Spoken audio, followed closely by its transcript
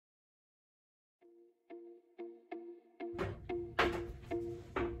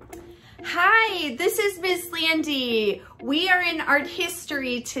Hi, this is Miss Landy. We are in art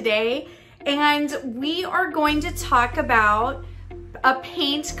history today, and we are going to talk about a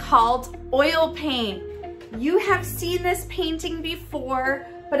paint called oil paint. You have seen this painting before,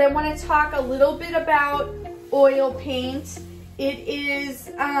 but I want to talk a little bit about oil paint. It is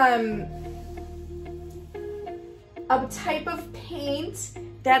a type of paint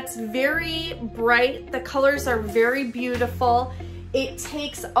that's very bright. The colors are very beautiful. It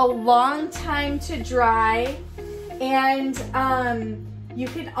takes a long time to dry, and you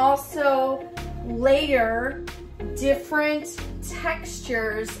can also layer different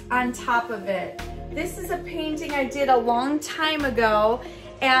textures on top of it. This is a painting I did a long time ago,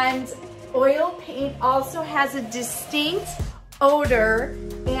 and oil paint also has a distinct odor,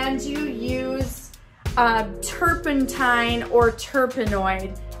 and you use turpentine or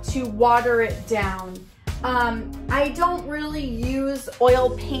turpenoid to water it down. I don't really use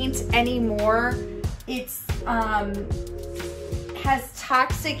oil paint anymore. It's has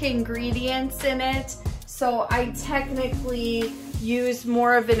toxic ingredients in it, so I technically use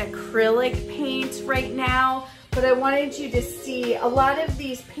more of an acrylic paint right now. But I wanted you to see a lot of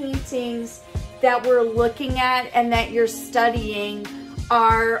these paintings that we're looking at and that you're studying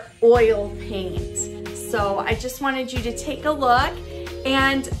are oil paint. So I just wanted you to take a look.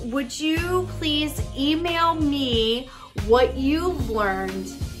 And would you please email me what you've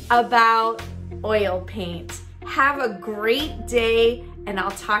learned about oil paint? Have a great day, and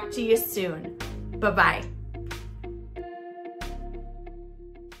I'll talk to you soon. Bye-bye.